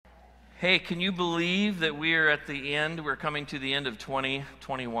Hey, can you believe that we are at the end? We're coming to the end of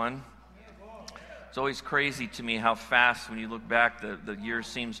 2021. It's always crazy to me how fast, when you look back, the year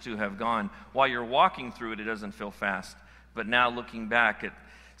seems to have gone. While you're walking through it, it doesn't feel fast. But now looking back, it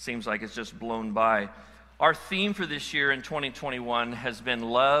seems like it's just blown by. Our theme for this year in 2021 has been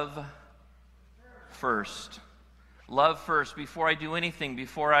love first. Love first. Before I do anything,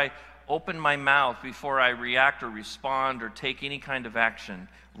 before I open my mouth, before I react or respond or take any kind of action,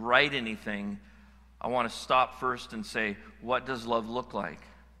 write anything, I want to stop first and say, what does love look like?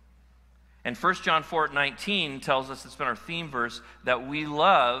 And 1 John 4:19 tells us, it's been our theme verse, that we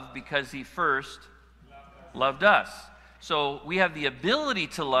love because he first loved us. So we have the ability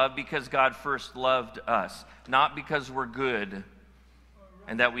to love because God first loved us, not because we're good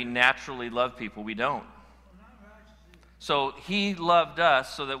and that we naturally love people. We don't. So he loved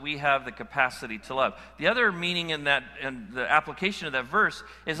us so that we have the capacity to love. The other meaning in that, and the application of that verse,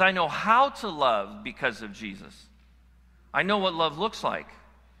 is I know how to love because of Jesus. I know what love looks like.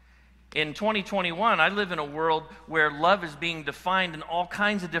 In 2021, I live in a world where love is being defined in all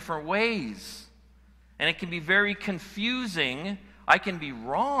kinds of different ways. And it can be very confusing. I can be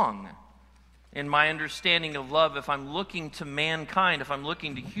wrong in my understanding of love if I'm looking to mankind, if I'm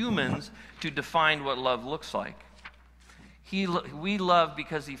looking to humans to define what love looks like. We love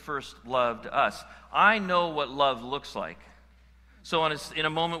because he first loved us. I know what love looks like. So in a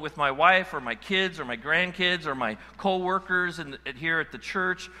moment with my wife or my kids or my grandkids or my co-workers here at the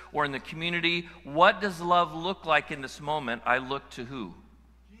church or in the community, what does love look like in this moment? I look to who?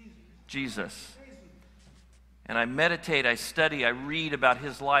 Jesus. And I meditate, I study, I read about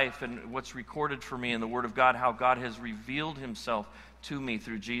his life and what's recorded for me in the Word of God, how God has revealed himself to me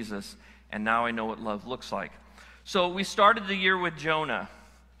through Jesus. And now I know what love looks like. So we started the year with Jonah.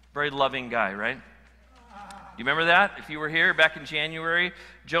 Very loving guy, right? You remember that? If you were here back in January,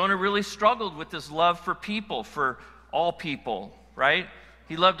 Jonah really struggled with this love for people, for all people, right?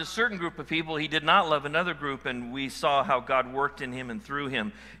 He loved a certain group of people. He did not love another group, and we saw how God worked in him and through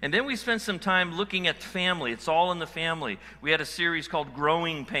him. And then we spent some time looking at family. It's all in the family. We had a series called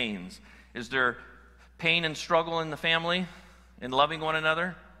Growing Pains. Is there pain and struggle in the family in loving one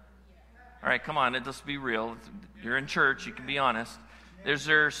another? All right, come on, let's be real. You're in church, you can be honest. Is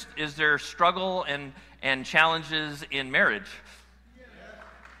there struggle and challenges in marriage?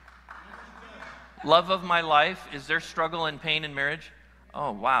 Love of my life, is there struggle and pain in marriage?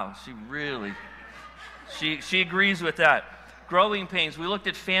 Oh, wow, she agrees with that. Growing pains, we looked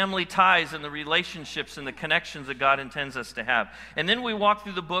at family ties and the relationships and the connections that God intends us to have. And then we walked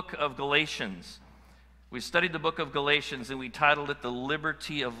through the book of Galatians. We studied the book of Galatians and we titled it The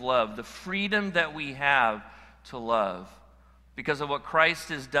Liberty of Love, the freedom that we have to love because of what Christ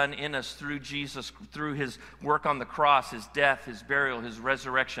has done in us through Jesus, through his work on the cross, his death, his burial, his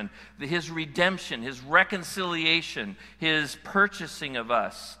resurrection, his redemption, his reconciliation, his purchasing of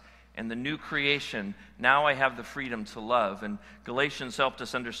us, and the new creation. Now I have the freedom to love. And Galatians helped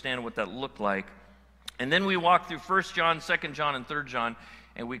us understand what that looked like. And then we walked through 1 John, 2 John, and 3 John,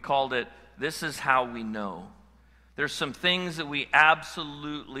 and we called it This is How We Know. There's some things that we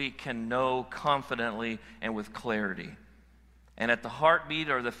absolutely can know confidently and with clarity. And at the heartbeat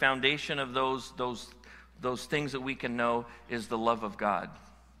or the foundation of those things that we can know is the love of God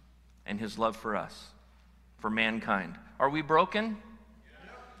and his love for us, for mankind. Are we broken?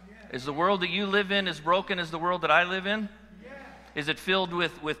 Is the world that you live in as broken as the world that I live in? Is it filled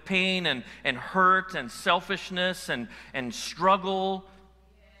with pain and hurt and selfishness and struggle?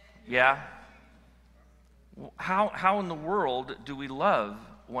 Yeah. How in the world do we love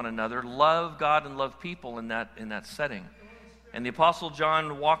one another, love God and love people in that setting? And the Apostle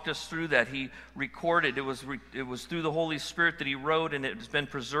John walked us through that. He recorded, it was through the Holy Spirit that he wrote, and it's been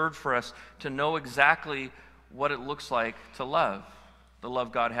preserved for us to know exactly what it looks like to love. The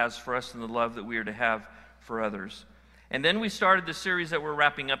love God has for us and the love that we are to have for others. And then we started the series that we're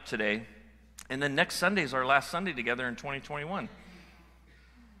wrapping up today. And then next Sunday is our last Sunday together in 2021.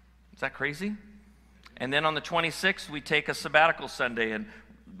 Is that crazy? And then on the 26th, we take a sabbatical Sunday, and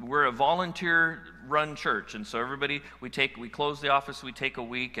we're a volunteer-run church. And so everybody, we close the office, we take a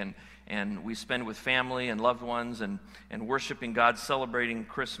week, and we spend with family and loved ones and worshiping God, celebrating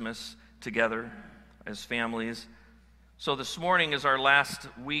Christmas together as families. So this morning is our last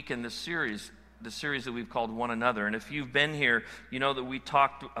week in this series, the series that we've called One Another. And if you've been here, you know that we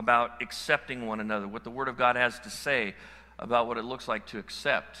talked about accepting one another, what the Word of God has to say about what it looks like to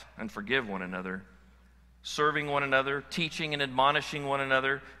accept and forgive one another, serving one another, teaching and admonishing one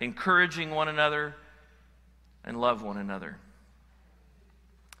another, encouraging one another, and love one another.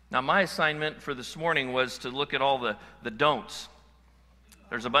 Now, my assignment for this morning was to look at all the don'ts.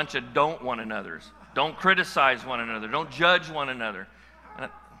 There's a bunch of don't one another's. Don't criticize one another. Don't judge one another.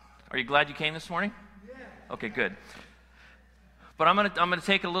 Are you glad you came this morning? Okay, good. But I'm gonna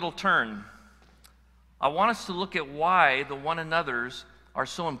take a little turn. I want us to look at why the one another's are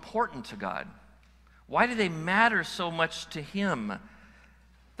so important to God. Why do they matter so much to Him?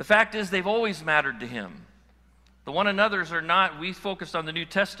 The fact is, they've always mattered to Him. The one another's are not, we focused on the New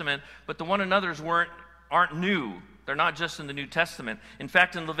Testament, but the one another's aren't new. They're not just in the New Testament. In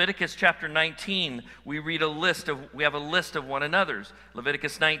fact, in Leviticus chapter 19, we have a list of one another's.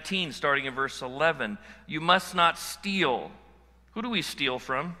 Leviticus 19, starting in verse 11. You must not steal. Who do we steal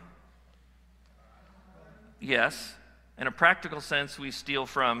from? Yes. In a practical sense, we steal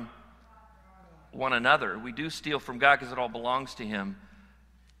from one another. We do steal from God because it all belongs to Him.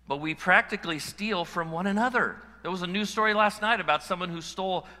 But we practically steal from one another. There was a news story last night about someone who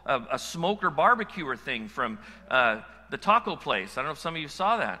stole a smoker barbecuer thing from the taco place. I don't know if some of you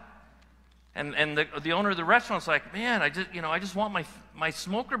saw that. And the owner of the restaurant's like, man, I just want my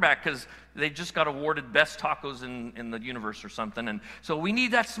smoker back because they just got awarded best tacos in the universe or something. And so we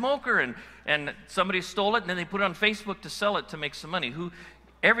need that smoker. And somebody stole it, and then they put it on Facebook to sell it to make some money.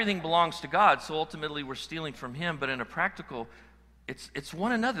 Everything belongs to God, so ultimately we're stealing from Him. But in a practical, it's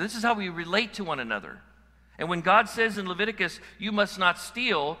one another. This is how we relate to one another. And when God says in Leviticus, you must not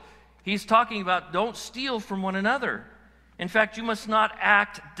steal, He's talking about don't steal from one another. In fact, you must not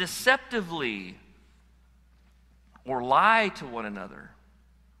act deceptively or lie to one another.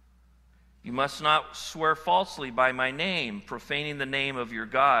 You must not swear falsely by my name, profaning the name of your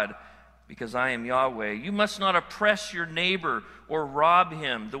God, because I am Yahweh. You must not oppress your neighbor or rob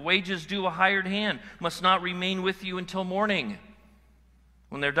him. The wages due a hired hand must not remain with you until morning.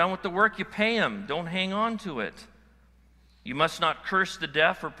 When they're done with the work, you pay them. Don't hang on to it. You must not curse the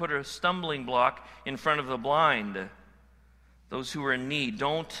deaf or put a stumbling block in front of the blind. Those who are in need,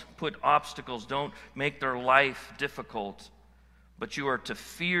 don't put obstacles. Don't make their life difficult. But you are to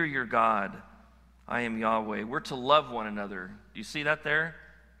fear your God. I am Yahweh. We're to love one another. Do you see that there?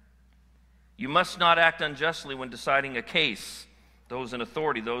 You must not act unjustly when deciding a case. Those in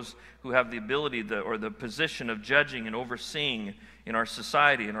authority, those who have the ability or the position of judging and overseeing in our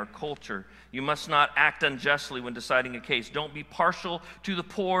society, in our culture. You must not act unjustly when deciding a case. Don't be partial to the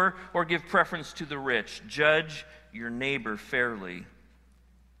poor or give preference to the rich. Judge your neighbor fairly.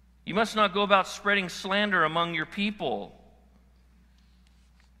 You must not go about spreading slander among your people.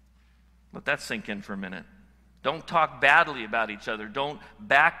 Let that sink in for a minute. Don't talk badly about each other. Don't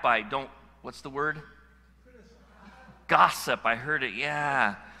backbite. What's the word? Gossip. I heard it.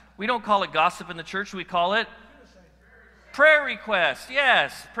 Yeah. We don't call it gossip in the church. We call it prayer request.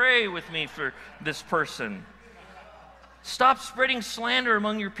 Yes. Pray with me for this person. Stop spreading slander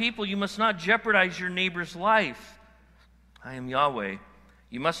among your people. You must not jeopardize your neighbor's life. I am Yahweh.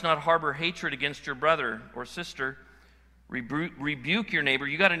 You must not harbor hatred against your brother or sister. Rebuke your neighbor.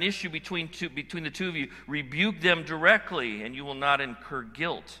 You got an issue between the two of you. Rebuke them directly, and you will not incur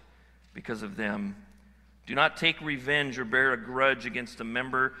guilt because of them. Do not take revenge or bear a grudge against a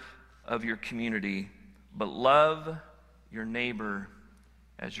member of your community, but love your neighbor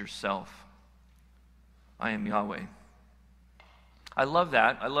as yourself. I am Yahweh. I love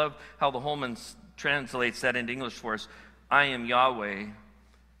that. I love how the Holman translates that into English for us. I am Yahweh.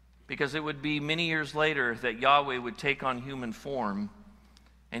 Because it would be many years later that Yahweh would take on human form,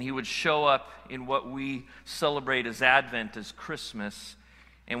 and He would show up in what we celebrate as Advent, as Christmas.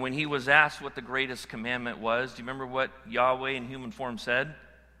 And when He was asked what the greatest commandment was, do you remember what Yahweh in human form said?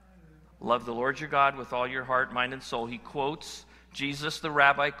 Love the Lord your God with all your heart, mind, and soul. He quotes, Jesus the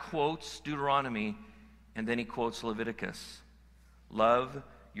rabbi quotes Deuteronomy, and then he quotes Leviticus. Love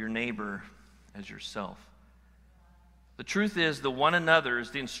your neighbor as yourself. The truth is, the one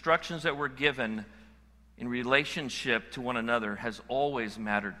another's, the instructions that we're given in relationship to one another has always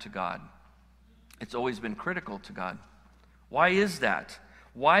mattered to God. It's always been critical to God. Why is that?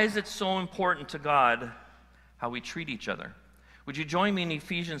 Why is it so important to God how we treat each other? Would you join me in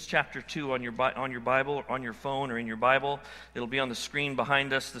Ephesians chapter 2 on your Bible, on your phone, or in your Bible? It'll be on the screen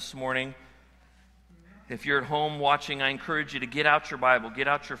behind us this morning. If you're at home watching, I encourage you to get out your Bible, get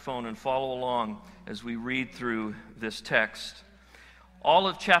out your phone, and follow along as we read through this text. All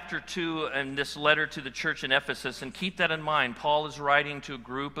of chapter 2 and this letter to the church in Ephesus, and keep that in mind, Paul is writing to a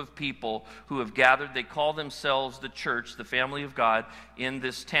group of people who have gathered. They call themselves the church, the family of God, in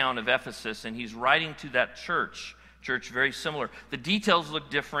this town of Ephesus, and he's writing to that church very similar. The details look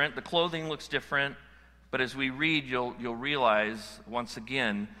different, the clothing looks different, but as we read, you'll realize once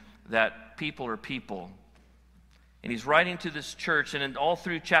again that people are people. And he's writing to this church, and all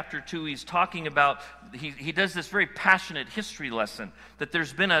through chapter 2, he's talking about, he does this very passionate history lesson, that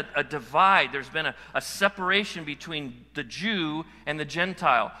there's been a divide, there's been a separation between the Jew and the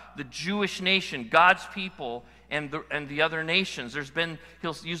Gentile, the Jewish nation, God's people, and the other nations.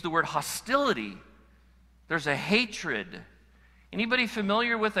 He'll use the word hostility. There's a hatred. Anybody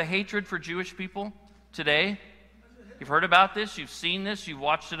familiar with a hatred for Jewish people today? You've heard about this, you've seen this, you've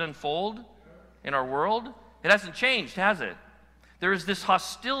watched it unfold in our world. It hasn't changed, has it? There is this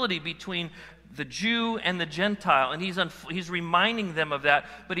hostility between the Jew and the Gentile, and he's reminding them of that,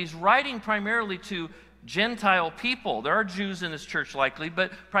 but he's writing primarily to Gentile people. There are Jews in this church likely,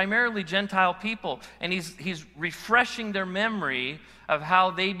 but primarily Gentile people, and he's refreshing their memory of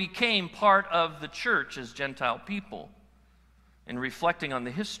how they became part of the church as Gentile people and reflecting on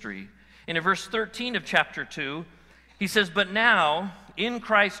the history. In verse 13 of chapter 2, he says, "But now, in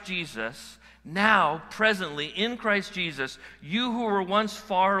Christ Jesus," now, presently, in Christ Jesus, "you who were once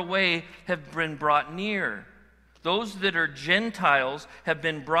far away have been brought near." Those that are Gentiles have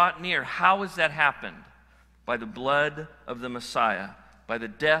been brought near. How has that happened? By the blood of the Messiah, by the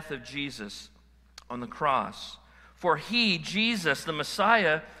death of Jesus on the cross. For he, Jesus, the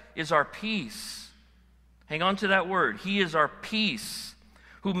Messiah, is our peace. Hang on to that word. He is our peace,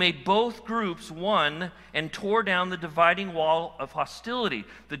 who made both groups one and tore down the dividing wall of hostility.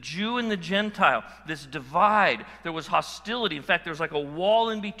 The Jew and the Gentile, this divide, there was hostility. In fact, there was like a wall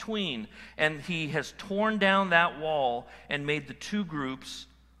in between, and he has torn down that wall and made the two groups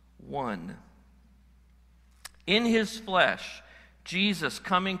one. In his flesh, Jesus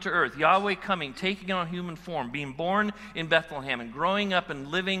coming to earth, Yahweh coming, taking on human form, being born in Bethlehem and growing up and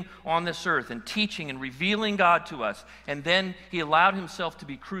living on this earth and teaching and revealing God to us. And then he allowed himself to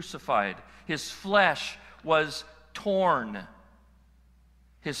be crucified. His flesh was torn.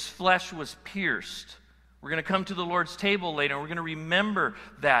 His flesh was pierced. We're going to come to the Lord's table later, and we're going to remember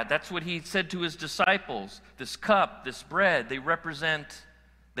that. That's what he said to his disciples. This cup, this bread,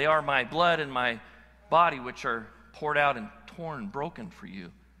 they are my blood and my body, which are poured out and torn, broken for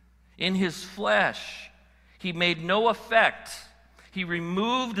you. In his flesh, he made no effect. He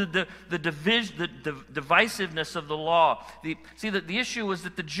removed the divisiveness of the law. The issue was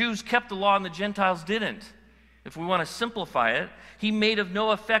that the Jews kept the law and the Gentiles didn't. If we want to simplify it, he made of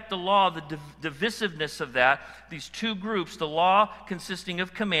no effect the law, the divisiveness of that. These two groups, the law consisting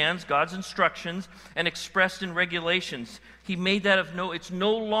of commands, God's instructions, and expressed in regulations. He made that it's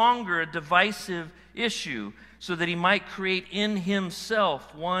no longer a divisive issue, so that he might create in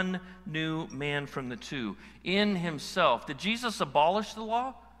himself one new man from the two. In himself. Did Jesus abolish the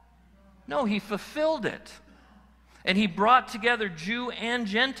law? No, he fulfilled it. And he brought together Jew and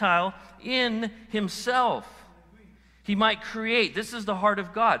Gentile in himself. He might create, this is the heart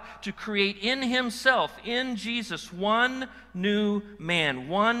of God, to create in himself, in Jesus, one new man,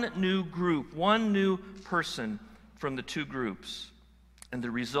 one new group, one new person from the two groups. And the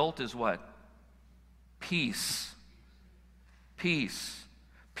result is what? Peace. Peace.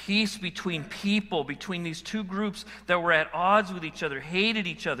 Peace between people, between these two groups that were at odds with each other, hated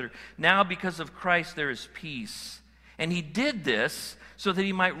each other. Now, because of Christ, there is peace. And he did this so that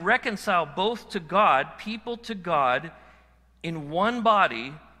he might reconcile both to God, people to God, in one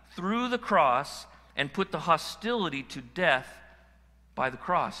body through the cross, and put the hostility to death by the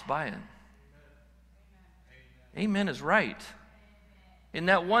cross, by it. Amen is right. In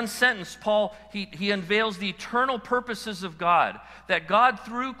that one sentence, Paul, he unveils the eternal purposes of God, that God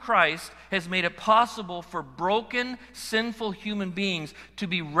through Christ has made it possible for broken, sinful human beings to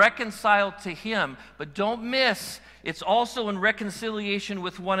be reconciled to him. But don't miss, it's also in reconciliation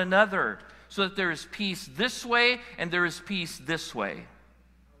with one another, so that there is peace this way and there is peace this way.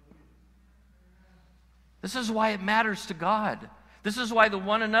 This is why it matters to God. This is why the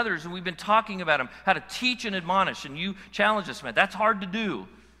one another's, and we've been talking about them, how to teach and admonish, and you challenge us, man. That's hard to do.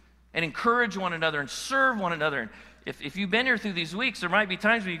 And encourage one another and serve one another. And if you've been here through these weeks, there might be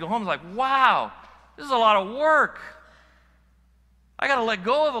times when you go home and it's like, wow, this is a lot of work. I got to let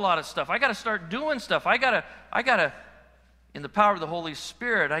go of a lot of stuff. I got to start doing stuff. I got to, in the power of the Holy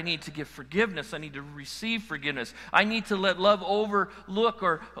Spirit, I need to give forgiveness. I need to receive forgiveness. I need to let love overlook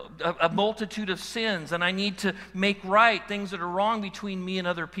a multitude of sins, and I need to make right things that are wrong between me and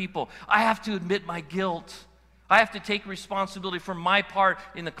other people. I have to admit my guilt. I have to take responsibility for my part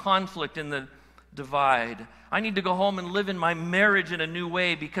in the conflict, in the divide. I need to go home and live in my marriage in a new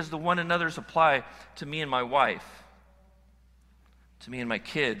way, because the one another's apply to me and my wife, to me and my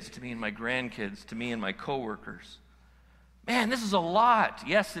kids, to me and my grandkids, to me and my coworkers. Man, this is a lot.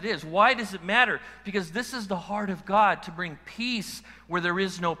 Yes, it is. Why does it matter? Because this is the heart of God, to bring peace where there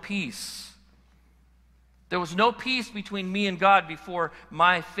is no peace. There was no peace between me and God before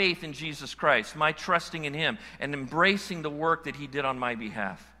my faith in Jesus Christ, my trusting in Him, and embracing the work that He did on my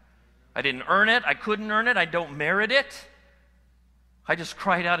behalf. I didn't earn it. I couldn't earn it. I don't merit it. I just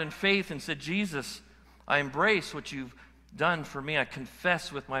cried out in faith and said, Jesus, I embrace what you've done for me. I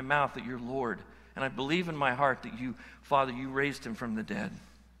confess with my mouth that you're Lord. And I believe in my heart that you, Father, you raised Him from the dead.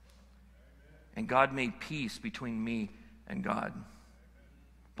 And God made peace between me and God.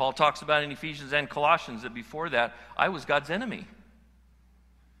 Paul talks about in Ephesians and Colossians that before that, I was God's enemy.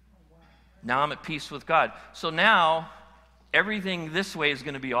 Now I'm at peace with God. So now, everything this way is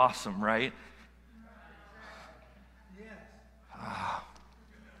going to be awesome, right?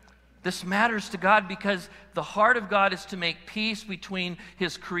 This matters to God because the heart of God is to make peace between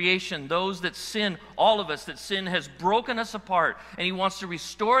His creation, those that sin, all of us, that sin has broken us apart, and He wants to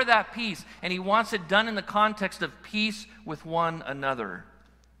restore that peace, and He wants it done in the context of peace with one another.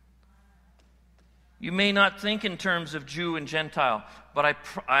 You may not think in terms of Jew and Gentile, but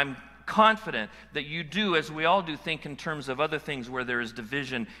I'm confident that you do, as we all do, think in terms of other things where there is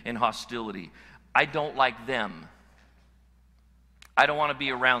division and hostility. I don't like them. I don't want to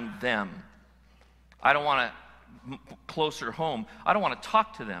be around them. I don't want to closer home. I don't want to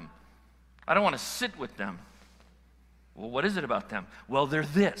talk to them. I don't want to sit with them. Well, what is it about them? Well, they're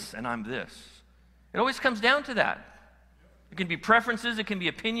this and I'm this. It always comes down to that. It can be preferences, it can be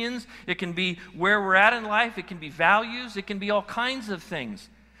opinions, it can be where we're at in life, it can be values, it can be all kinds of things.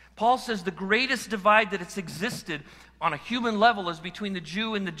 Paul says the greatest divide that has existed on a human level is between the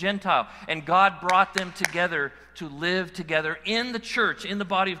Jew and the Gentile, and God brought them together to live together in the church, in the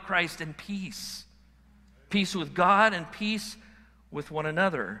body of Christ, in peace. Peace with God and peace with one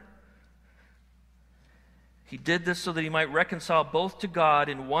another. He did this so that He might reconcile both to God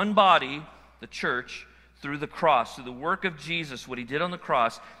in one body, the church, through the cross, through the work of Jesus, what He did on the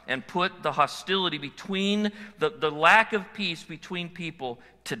cross, and put the hostility between, the lack of peace between people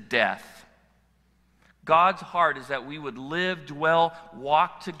to death. God's heart is that we would live, dwell,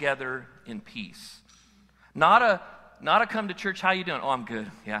 walk together in peace. Not a come to church, how you doing? Oh, I'm good.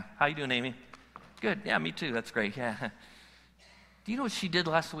 Yeah. How you doing, Amy? Good. Yeah, me too. That's great. Yeah. Do you know what she did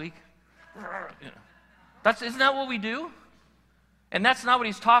last week? Isn't that what we do? And that's not what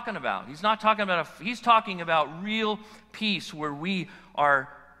he's talking about. He's not talking about, he's talking about real peace where we are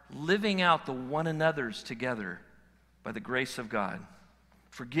living out the one another's together by the grace of God.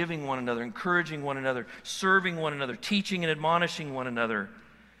 Forgiving one another, encouraging one another, serving one another, teaching and admonishing one another.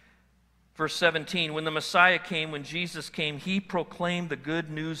 Verse 17, when the Messiah came, when Jesus came, He proclaimed the good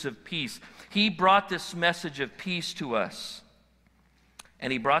news of peace. He brought this message of peace to us.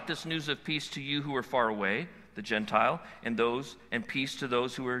 And He brought this news of peace to you who are far away, the Gentile, and peace to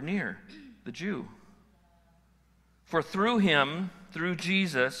those who are near, the Jew. For through Him, through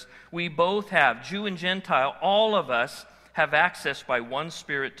Jesus, we both have, Jew and Gentile, all of us have access by one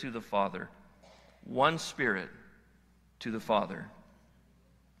Spirit to the Father. One Spirit to the Father.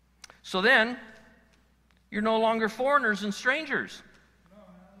 So then, you're no longer foreigners and strangers,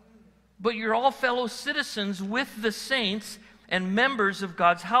 but you're all fellow citizens with the saints and members of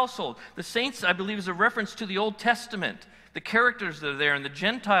God's household. The saints, I believe, is a reference to the Old Testament, the characters that are there, and the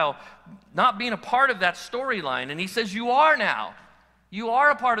Gentile not being a part of that storyline. And he says, you are now. You are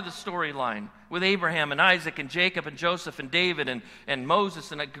a part of the storyline with Abraham and Isaac and Jacob and Joseph and David and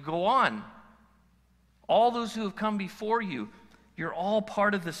Moses, and I could go on. All those who have come before you, you're all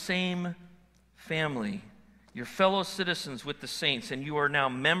part of the same family. You're fellow citizens with the saints, and you are now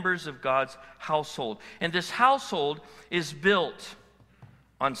members of God's household. And this household is built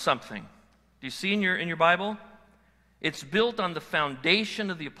on something. Do you see in your Bible? It's built on the foundation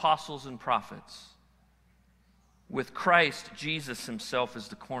of the apostles and prophets, with Christ Jesus Himself as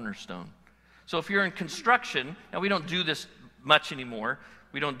the cornerstone. So if you're in construction, now we don't do this much anymore.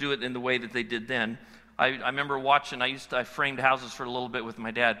 We don't do it in the way that they did then. I remember watching, I framed houses for a little bit with my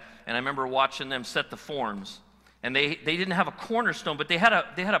dad, and I remember watching them set the forms. And they didn't have a cornerstone, but they had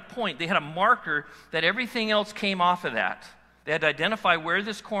a point, they had a marker that everything else came off of that. They had to identify where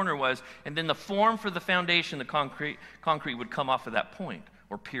this corner was, and then the form for the foundation, the concrete would come off of that point,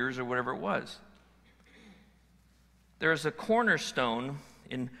 or piers or whatever it was. There is a cornerstone,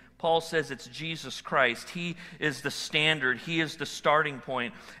 and Paul says it's Jesus Christ. He is the standard. He is the starting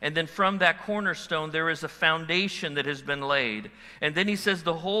point. And then from that cornerstone, there is a foundation that has been laid. And then he says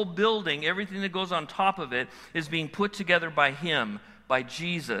the whole building, everything that goes on top of it, is being put together by Him, by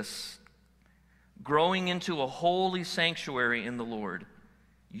Jesus, growing into a holy sanctuary in the Lord.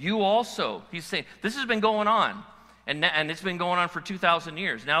 You also, he's saying, this has been going on, and it's been going on for 2,000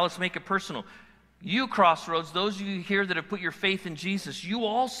 years. Now let's make it personal. You, Crossroads, those of you here that have put your faith in Jesus, you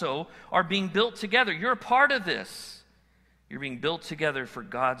also are being built together. You're a part of this. You're being built together for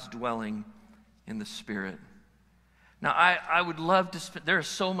God's dwelling in the Spirit. Now, I would love to there is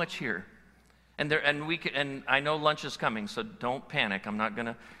so much here. And I know lunch is coming, so don't panic. I'm not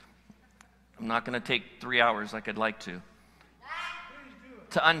gonna take 3 hours like I'd like to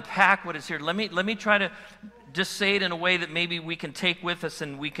unpack what is here. Let me try to just say it in a way that maybe we can take with us,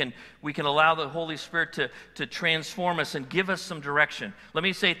 and we can allow the Holy Spirit to transform us and give us some direction. Let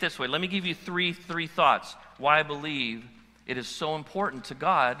me say it this way. Let me give you three thoughts why I believe it is so important to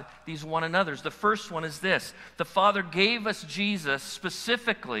God, these one another's. The first one is this: the Father gave us Jesus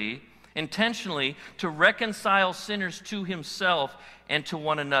specifically, intentionally, to reconcile sinners to Himself and to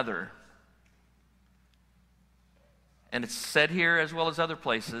one another. And it's said here, as well as other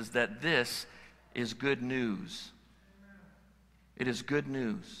places, that this is good news. It is good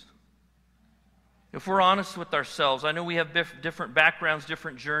news. If we're honest with ourselves, I know we have different backgrounds,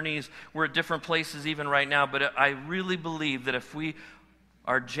 different journeys. We're at different places even right now, but I really believe that if we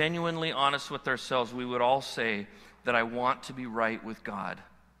are genuinely honest with ourselves, we would all say that I want to be right with God.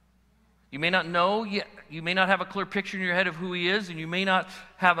 You may not know, you may not have a clear picture in your head of who He is, and you may not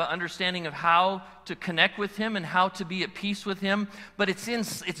have an understanding of how to connect with Him and how to be at peace with Him, but it's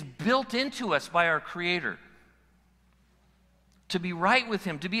built into us by our Creator. To be right with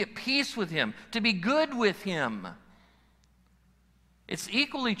Him, to be at peace with Him, to be good with Him. It's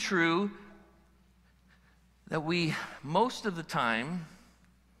equally true that we, most of the time,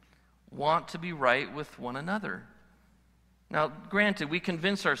 want to be right with one another. Now, granted, we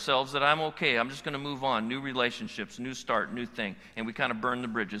convince ourselves that I'm okay, I'm just going to move on, new relationships, new start, new thing, and we kind of burn the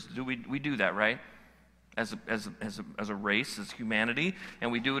bridges. We do that, right? As a race, as humanity,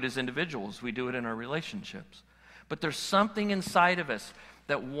 and we do it as individuals. We do it in our relationships. But there's something inside of us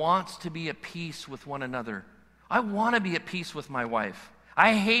that wants to be at peace with one another. I want to be at peace with my wife.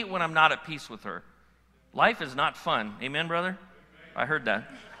 I hate when I'm not at peace with her. Life is not fun. Amen, brother? I heard that.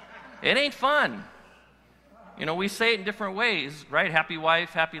 It ain't fun. You know, we say it in different ways, right? Happy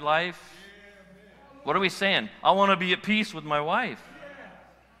wife, happy life. What are we saying? I want to be at peace with my wife.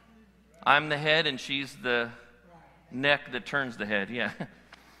 I'm the head and she's the neck that turns the head. Yeah.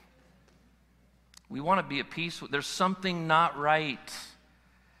 We want to be at peace. There's something not right.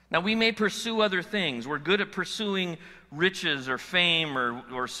 Now, we may pursue other things. We're good at pursuing riches or fame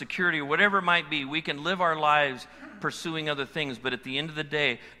or security or whatever it might be. We can live our lives pursuing other things, but at the end of the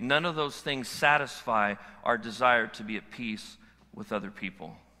day, none of those things satisfy our desire to be at peace with other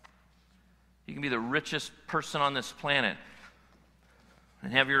people. You can be the richest person on this planet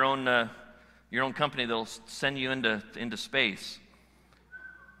and have your own company that'll send you into space.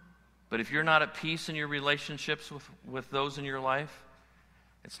 But if you're not at peace in your relationships with those in your life,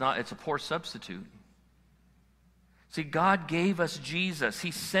 it's a poor substitute. See, God gave us Jesus.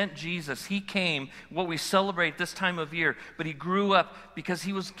 He sent Jesus. He came, what we celebrate this time of year, but He grew up because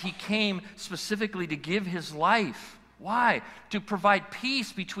He came specifically to give His life. Why? To provide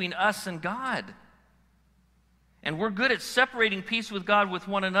peace between us and God. And we're good at separating peace with God with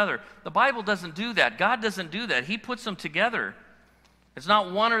one another. The Bible doesn't do that. God doesn't do that. He puts them together. It's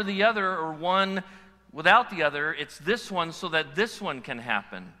not one or the other or one without the other. It's this one so that this one can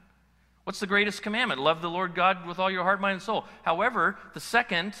happen. What's the greatest commandment? Love the Lord God with all your heart, mind, and soul. However, the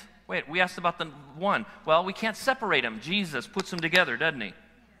second, we asked about the one. Well, we can't separate them. Jesus puts them together, doesn't He?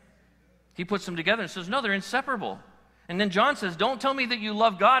 He puts them together and says, no, they're inseparable. And then John says, don't tell me that you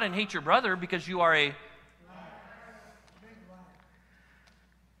love God and hate your brother because you are a...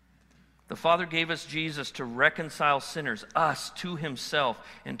 The Father gave us Jesus to reconcile sinners, us, to Himself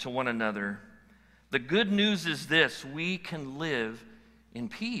and to one another. The good news is this: we can live in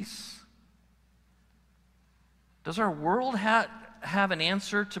peace. Does our world have an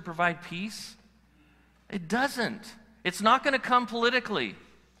answer to provide peace? It doesn't. It's not going to come politically.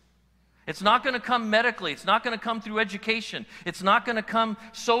 It's not going to come medically. It's not going to come through education. It's not going to come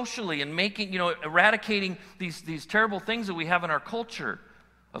socially and eradicating these terrible things that we have in our culture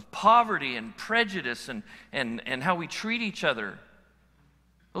of poverty and prejudice and how we treat each other.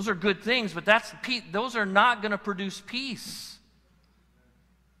 Those are good things, but those are not going to produce peace.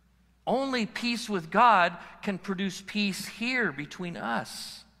 Only peace with God can produce peace here between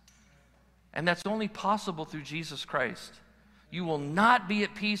us. And that's only possible through Jesus Christ. You will not be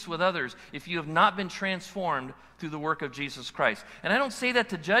at peace with others if you have not been transformed through the work of Jesus Christ. And I don't say that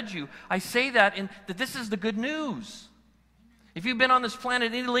to judge you. I say that this is the good news. If you've been on this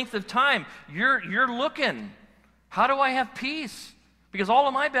planet any length of time, you're looking, how do I have peace? Because all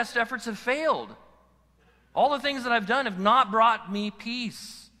of my best efforts have failed. All the things that I've done have not brought me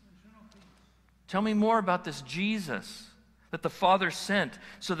peace. Tell me more about this Jesus that the Father sent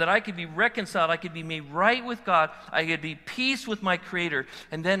so that I could be reconciled, I could be made right with God, I could be peace with my Creator,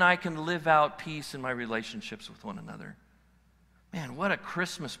 and then I can live out peace in my relationships with one another. Man, what a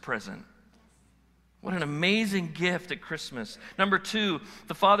Christmas present. What an amazing gift at Christmas. Number 2,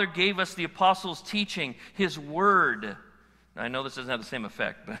 the Father gave us the apostles' teaching, His Word. Now, I know this doesn't have the same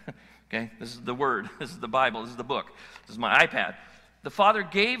effect, but okay, this is the Word. This is the Bible. This is the book. This is my iPad. The Father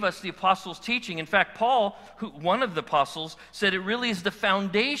gave us the apostles' teaching. In fact, Paul, one of the apostles, said it really is the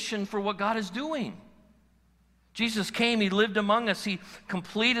foundation for what God is doing. Jesus came, He lived among us, He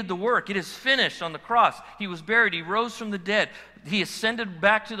completed the work. It is finished on the cross. He was buried, He rose from the dead. He ascended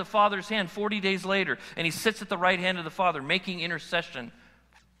back to the Father's hand 40 days later, and He sits at the right hand of the Father, making intercession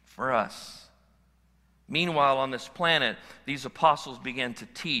for us. Meanwhile, on this planet, these apostles began to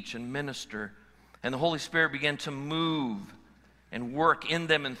teach and minister, and the Holy Spirit began to move and work in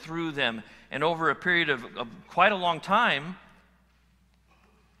them and through them. And over a period of quite a long time,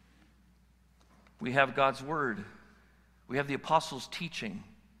 we have God's Word. We have the apostles' teaching.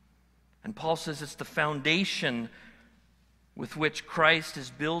 And Paul says it's the foundation with which Christ is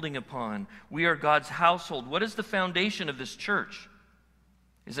building upon. We are God's household. What is the foundation of this church?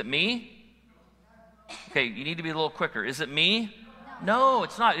 Is it me? Okay, you need to be a little quicker. Is it me? No,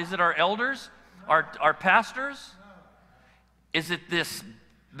 it's not. Is it our elders? Our pastors? Is it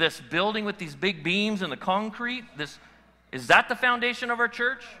this building with these big beams and the concrete? Is that the foundation of our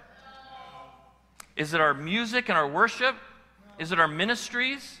church? Is it our music and our worship? Is it our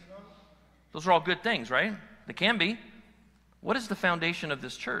ministries? Those are all good things, right? They can be. What is the foundation of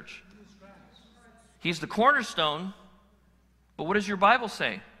this church? He's the cornerstone, but what does your Bible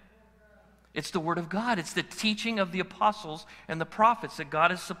say? It's the Word of God. It's the teaching of the apostles and the prophets that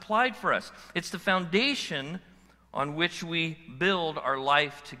God has supplied for us. It's the foundation on which we build our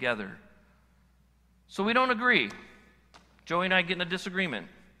life together. So we don't agree. Joey and I get in a disagreement.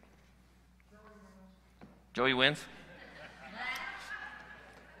 Joey wins.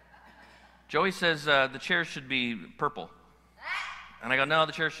 Joey says the chairs should be purple. And I go, no,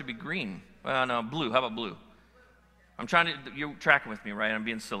 the chairs should be green. Well, no, blue. How about blue? You're tracking with me, right? I'm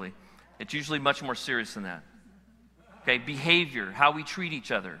being silly. It's usually much more serious than that. Okay, behavior, how we treat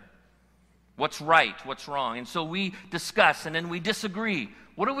each other. What's right, what's wrong. And so we discuss and then we disagree.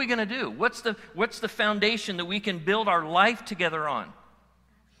 What are we going to do? What's the foundation that we can build our life together on?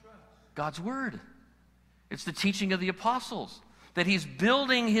 God's Word. It's the teaching of the apostles. That He's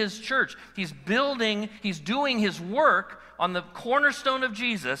building His church. He's doing His work on the cornerstone of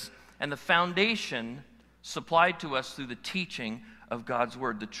Jesus and the foundation supplied to us through the teaching of God's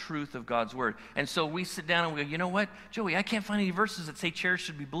Word, the truth of God's Word. And so we sit down and we go, you know what, Joey, I can't find any verses that say chairs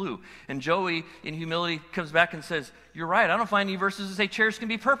should be blue. And Joey, in humility, comes back and says, you're right, I don't find any verses that say chairs can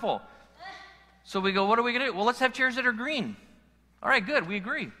be purple. So we go, what are we going to do? Well, let's have chairs that are green. All right, good, we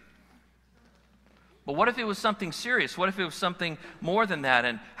agree. But what if it was something serious? What if it was something more than that,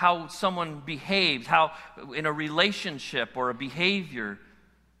 and how someone behaves, how in a relationship or a behavior,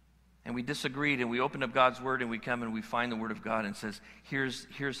 and we disagreed and we opened up God's Word and we come and we find the Word of God and says,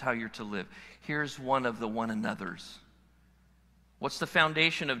 here's how you're to live. Here's one of the one another's. What's the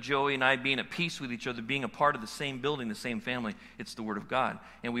foundation of Joey and I being at peace with each other, being a part of the same building, the same family? It's the Word of God.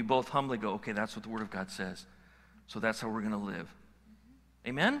 And we both humbly go, okay, that's what the Word of God says. So that's how we're going to live.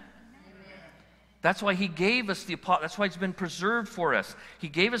 Amen? That's why He gave us that's why it's been preserved for us. He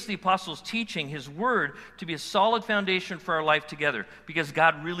gave us the apostles' teaching, His Word, to be a solid foundation for our life together, because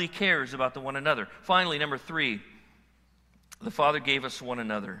God really cares about the one another. Finally, number 3, the Father gave us one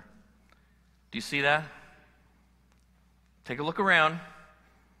another. Do you see that? Take a look around.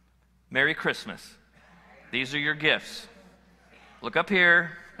 Merry Christmas. These are your gifts. Look up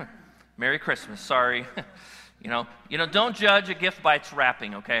here. Merry Christmas. Sorry. You know, don't judge a gift by its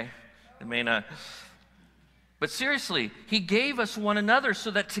wrapping, okay? It may not. But seriously, He gave us one another so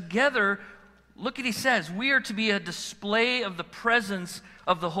that together, look what He says, we are to be a display of the presence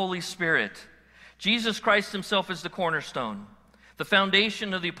of the Holy Spirit. Jesus Christ Himself is the cornerstone, the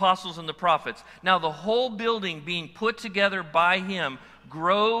foundation of the apostles and the prophets. Now the whole building being put together by Him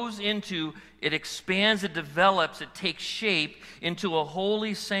grows into, it expands, it develops, it takes shape into a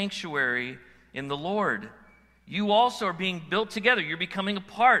holy sanctuary in the Lord. You also are being built together. You're becoming a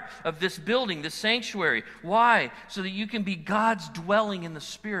part of this building, this sanctuary. Why? So that you can be God's dwelling in the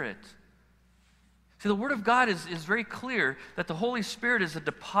Spirit. See, the Word of God is very clear that the Holy Spirit is a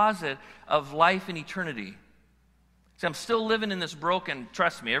deposit of life and eternity. See, I'm still living in this broken,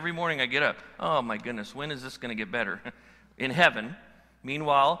 trust me, every morning I get up, oh my goodness, when is this going to get better? In heaven.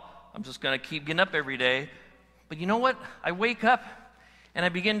 Meanwhile, I'm just going to keep getting up every day. But you know what? I wake up And I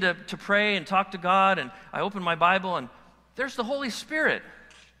begin to pray and talk to God, and I open my Bible, and there's the Holy Spirit.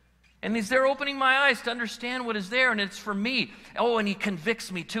 And He's there opening my eyes to understand what is there, and it's for me. Oh, and He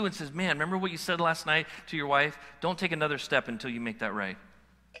convicts me too and says, man, remember what you said last night to your wife? Don't take another step until you make that right.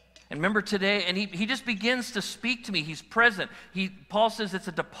 And remember today, and he just begins to speak to me. He's present. Paul says it's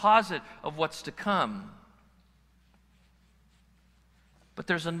a deposit of what's to come. But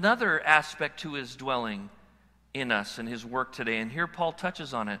there's another aspect to His dwelling in us and His work today, and here Paul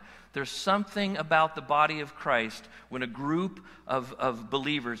touches on it. There's something about the body of Christ when a group of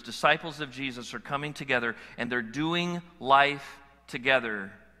believers, disciples of Jesus, are coming together and they're doing life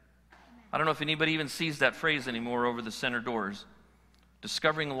together. I don't know if anybody even sees that phrase anymore over the center doors.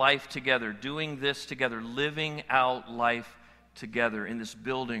 Discovering life together, doing this together, living out life together in this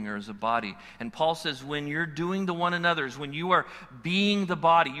building or as a body. And Paul says when you're doing to one another's, when you are being the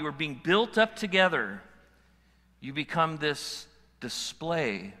body, you are being built up together, you become this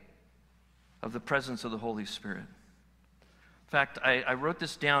display of the presence of the Holy Spirit. In fact, I wrote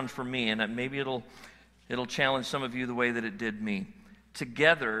this down for me, and maybe it'll challenge some of you the way that it did me.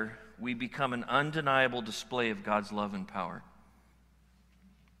 Together, we become an undeniable display of God's love and power.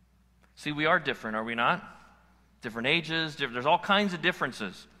 See, we are different, are we not? Different ages, there's all kinds of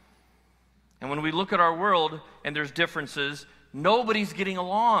differences. And when we look at our world and there's differences, nobody's getting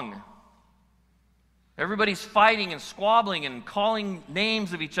along. Everybody's fighting and squabbling and calling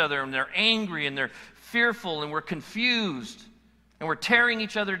names of each other, and they're angry and they're fearful and we're confused and we're tearing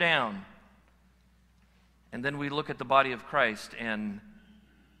each other down. And then we look at the body of Christ, and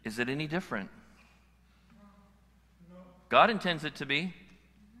is it any different? God intends it to be.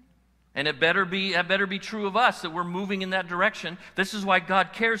 And it better be true of us that we're moving in that direction. This is why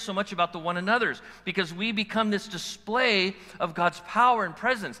God cares so much about the one another's, because we become this display of God's power and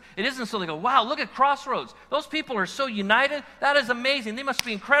presence. It isn't so they go, wow, look at Crossroads. Those people are so united. That is amazing. They must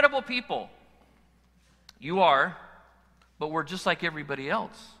be incredible people. You are, but we're just like everybody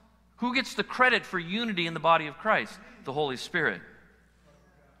else. Who gets the credit for unity in the body of Christ? The Holy Spirit.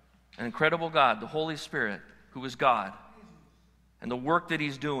 An incredible God, the Holy Spirit, who is God, and the work that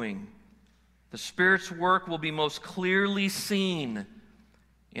He's doing. The Spirit's work will be most clearly seen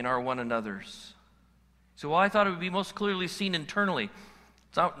in our one another's. So, well, I thought it would be most clearly seen internally.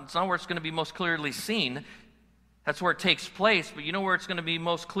 It's not where it's going to be most clearly seen. That's where it takes place. But you know where it's going to be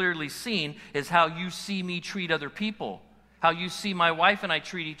most clearly seen is how you see me treat other people. How you see my wife and I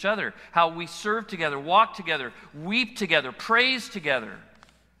treat each other. How we serve together, walk together, weep together, praise together,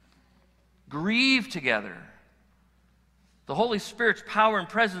 grieve together. The Holy Spirit's power and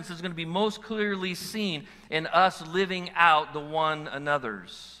presence is going to be most clearly seen in us living out the one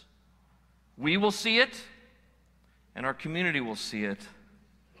another's. We will see it, and our community will see it.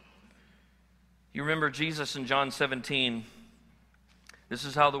 You remember Jesus in John 17. This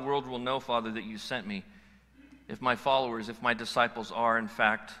is how the world will know, Father, that you sent me. If my followers, if my disciples are in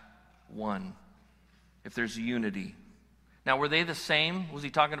fact one. If there's unity. Now, were they the same? Was he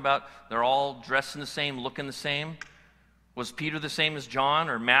talking about they're all dressed in the same, looking the same? Was Peter the same as John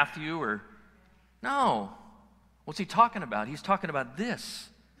or Matthew or... No. What's he talking about? He's talking about this.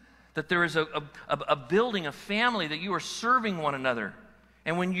 That there is a building, a family, that you are serving one another.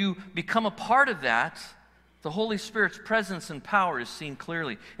 And when you become a part of that, the Holy Spirit's presence and power is seen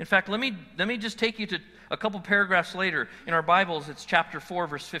clearly. In fact, let me just take you to a couple paragraphs later. In our Bibles, it's chapter 4,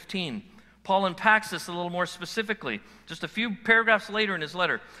 verse 15. Paul unpacks this a little more specifically. Just a few paragraphs later in his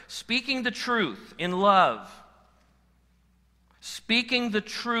letter. Speaking the truth in love. Speaking the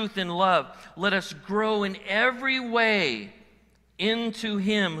truth in love, let us grow in every way into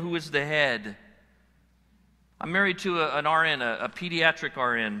Him who is the head. I'm married to an RN, a pediatric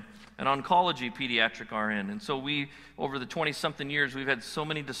RN, an oncology pediatric RN. And so we, over the 20-something years, we've had so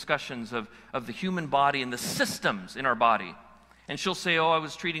many discussions of the human body and the systems in our body. And she'll say, oh, I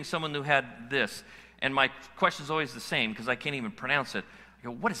was treating someone who had this. And my question's always the same because I can't even pronounce it. I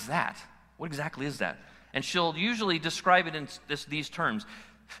go, what is that? What exactly is that? And she'll usually describe it in these terms.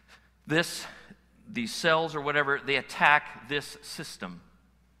 These cells or whatever, they attack this system.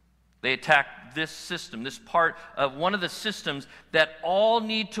 They attack this system, this part of one of the systems that all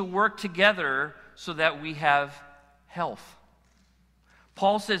need to work together so that we have health.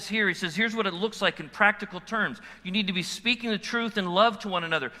 Paul says here, he says, here's what it looks like in practical terms. You need to be speaking the truth in love to one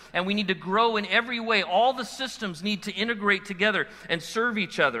another, and we need to grow in every way. All the systems need to integrate together and serve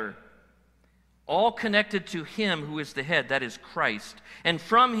each other. All connected to Him who is the head, that is Christ. And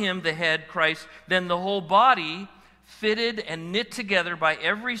from Him, the head, Christ, then the whole body, fitted and knit together by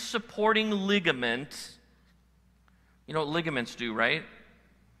every supporting ligament. You know what ligaments do, right?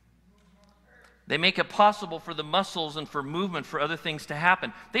 They make it possible for the muscles and for movement, for other things to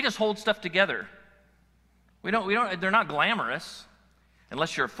happen. They just hold stuff together. They're not glamorous,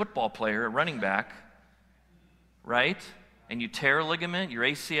 unless you're a football player, a running back, right? And you tear a ligament, your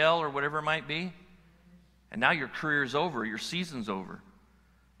ACL or whatever it might be, and now your career's over, your season's over.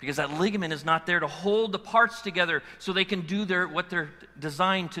 Because that ligament is not there to hold the parts together so they can do what they're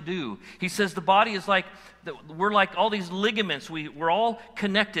designed to do. He says the body is like, we're like all these ligaments. We're all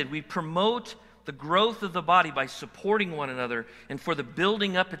connected. We promote the growth of the body by supporting one another and for the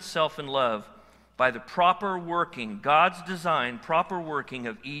building up itself in love by the proper working, God's design, proper working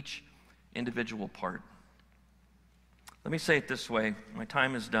of each individual part. Let me say it this way. My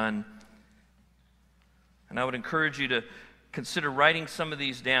time is done. And I would encourage you to consider writing some of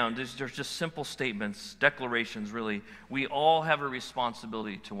these down. They're just simple statements, declarations, really. We all have a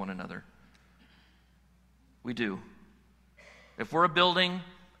responsibility to one another. We do. If we're a building,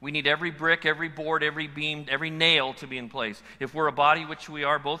 we need every brick, every board, every beam, every nail to be in place. If we're a body, which we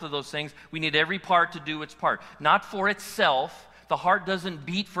are, both of those things, we need every part to do its part. Not for itself. The heart doesn't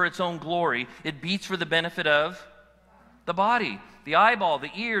beat for its own glory. It beats for the benefit of the body. The eyeball,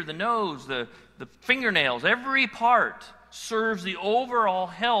 the ear, the nose, the fingernails, every part serves the overall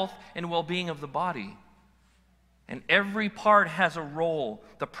health and well-being of the body. And every part has a role,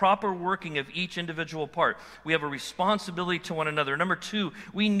 the proper working of each individual part. We have a responsibility to one another. Number 2,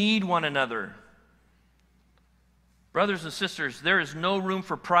 we need one another. Brothers and sisters, there is no room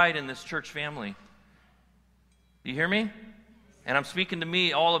for pride in this church family. Do you hear me? And I'm speaking to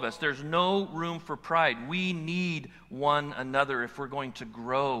me, all of us. There's no room for pride. We need one another if we're going to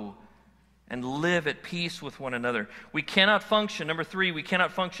grow and live at peace with one another. We cannot function, number 3, we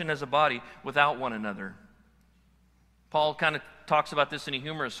cannot function as a body without one another. Paul kind of talks about this in a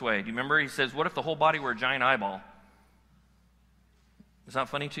humorous way. Do you remember? He says, what if the whole body were a giant eyeball? Is that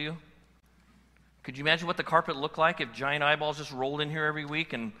funny to you? Could you imagine what the carpet looked like if giant eyeballs just rolled in here every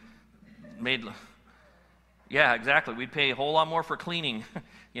week and made... Yeah, exactly. We'd pay a whole lot more for cleaning,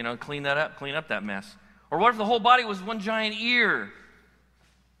 clean up that mess. Or what if the whole body was one giant ear?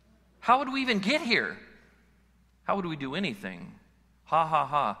 How would we even get here? How would we do anything? Ha, ha,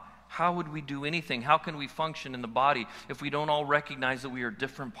 ha. How would we do anything? How can we function in the body if we don't all recognize that we are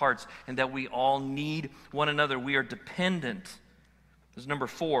different parts and that we all need one another? We are dependent. This is number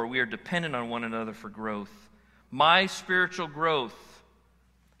 4. We are dependent on one another for growth. My spiritual growth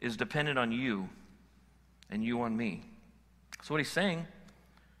is dependent on you and you on me. That's what he's saying.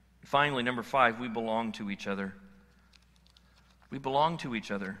 Finally, number 5, we belong to each other. We belong to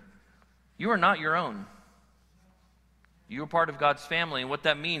each other. You are not your own. You're part of God's family, and what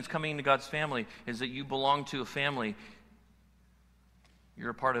that means, coming into God's family, is that you belong to a family. You're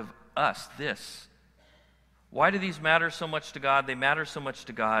a part of us, this. Why do these matter so much to God? They matter so much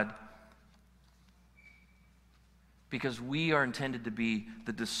to God because we are intended to be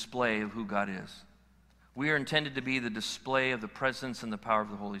the display of who God is. We are intended to be the display of the presence and the power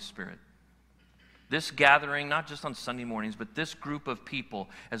of the Holy Spirit. This gathering, not just on Sunday mornings, but this group of people,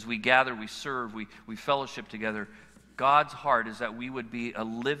 as we gather, we serve, we fellowship together, God's heart is that we would be a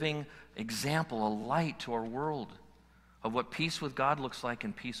living example, a light to our world of what peace with God looks like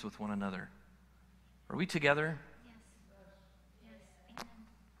and peace with one another. Are we together? Yes. Yes.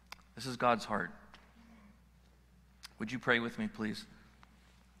 This is God's heart. Would you pray with me, please?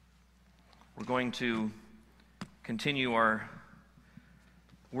 We're going to continue our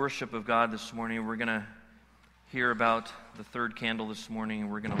worship of God this morning. We're going to hear about the third candle this morning,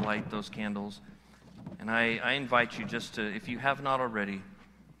 and we're going to light those candles. And I invite you just to, if you have not already,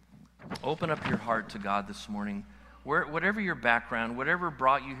 open up your heart to God this morning. Whatever your background, whatever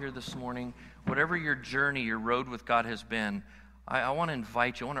brought you here this morning, whatever your journey, your road with God has been, I want to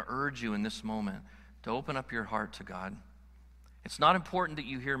invite you, I want to urge you in this moment to open up your heart to God. It's not important that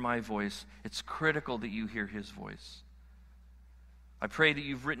you hear my voice. It's critical that you hear His voice. I pray that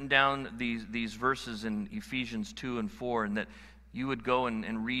you've written down these verses in Ephesians 2 and 4 and that you would go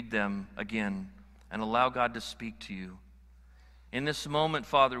and read them again and allow God to speak to you. In this moment,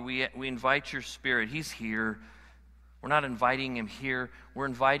 Father, we invite your Spirit. He's here. We're not inviting Him here. We're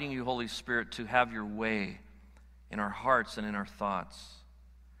inviting you, Holy Spirit, to have your way in our hearts and in our thoughts.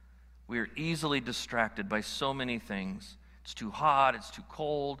 We are easily distracted by so many things. It's too hot. It's too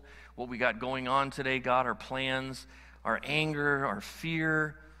cold. What we got going on today, God, our plans, our anger, our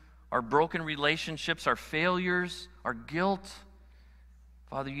fear, our broken relationships, our failures, our guilt.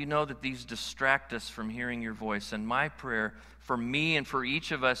 Father, you know that these distract us from hearing your voice. And my prayer for me and for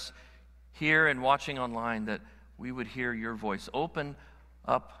each of us here and watching online, that we would hear your voice. Open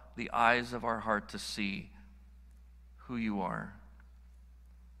up the eyes of our heart to see who you are.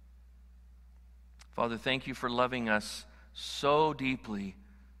 Father, thank you for loving us so deeply,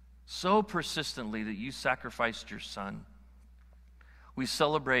 so persistently that you sacrificed your Son. We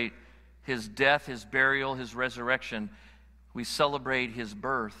celebrate his death, his burial, his resurrection. We celebrate his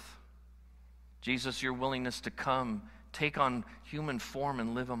birth. Jesus, your willingness to come, take on human form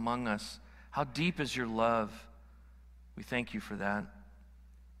and live among us. How deep is your love? We thank you for that.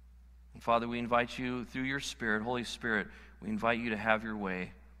 And Father, we invite you through your Spirit, Holy Spirit, we invite you to have your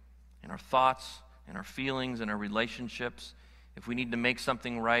way in our thoughts, in our feelings, in our relationships. If we need to make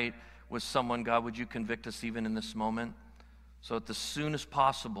something right with someone, God, would you convict us even in this moment? So at the soonest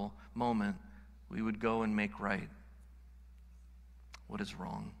possible moment, we would go and make right what is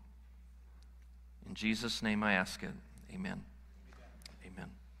wrong. In Jesus' name I ask it. Amen. Amen.